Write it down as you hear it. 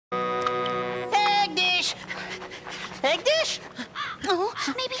Hegdish? Oh,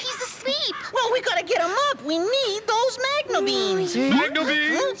 maybe he's asleep. Well, we gotta get him up. We need those magno beans. Magno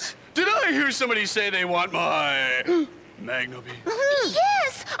beans? Did I hear somebody say they want my magno beans?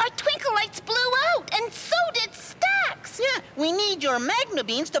 Yes, our twinkle lights blew out, and so did Stacks. Yeah, we need your magno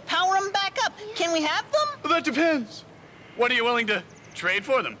beans to power them back up. Can we have them? Well, that depends. What are you willing to trade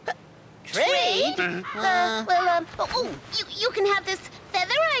for them? Trade? You can have this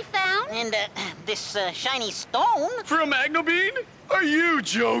feather I found. And this shiny stone. For a magno bean? Are you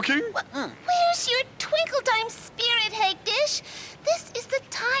joking? Where's your twinkle time spirit, Hegdish? This is the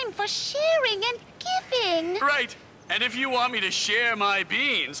time for sharing and giving. Right. And if you want me to share my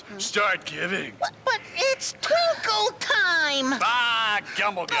beans, start giving. But it's twinkle time. Ah,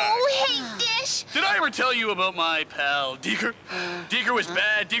 Gumbleguy. Oh, Hegdish. Did I ever tell you about my pal, Deeker? Deeker was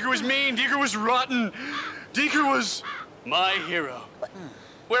bad, Deeker was mean, Deeker was rotten. Deeker was my hero.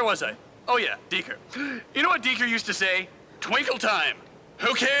 Where was I? Oh, yeah, Deeker. You know what Deeker used to say? Twinkle time.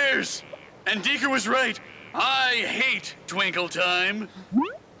 Who cares? And Deeker was right. I hate twinkle time.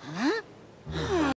 Huh?